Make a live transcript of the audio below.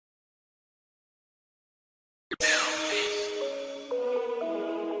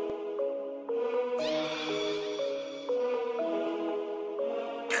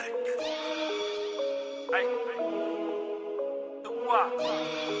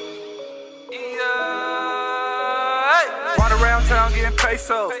town getting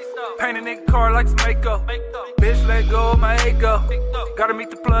pesos. Paint a nigga car like Mako. Bitch, let go of my ego. Gotta meet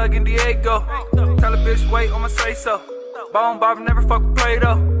the plug in Diego. Tell a bitch wait on my say so. BoneBoma never fuck with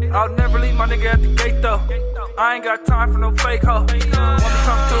Play-Doh. I'll never leave my nigga at the gate though. I ain't got time for no fake hoe. Want me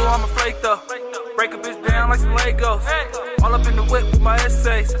come through, I'ma flake though. Break a bitch down like some Legos. All up in the whip with my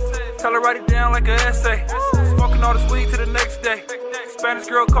essays. Tell her write it down like an essay. Smoking all this weed to the next day. Spanish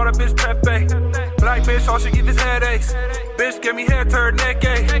girl call that bitch Pepe. Black bitch, all she give is headaches. Bitch, give me head to her neck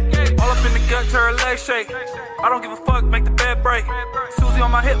ache. All up in the gut to her leg shake. I don't give a fuck, make the bed break. Susie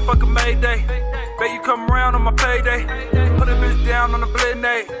on my hip, fuck a Mayday. Bet you come around on my payday. Put a bitch down on the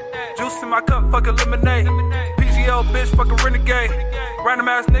blendade. Juice in my cup, fuck a lemonade. PGL bitch, fuck a renegade. Random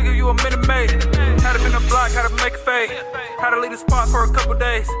ass nigga, you a minute maid. Had him in the block, had to make a fade. Had to leave the spot for a couple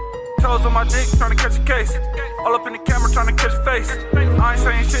days. Toes on my dick, trying to catch a case. All up in the camera, trying to catch a face. I ain't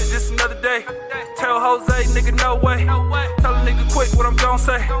saying shit, just another day. Tell Jose, nigga, no way. Tell a nigga quick what I'm gon'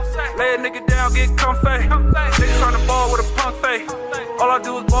 say. Lay a nigga down, get comfy. Nigga trying to ball with a punk face. All I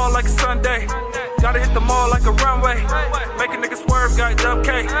do is ball like a Sunday. Gotta hit the mall like a runway. Make a nigga swerve, got dumb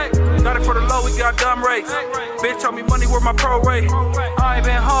K. Got it for the low, we got dumb rates. Bitch, owe me money where my pro rate. I ain't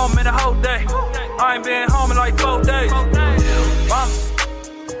been home in a whole day. I ain't been home in like 4 days.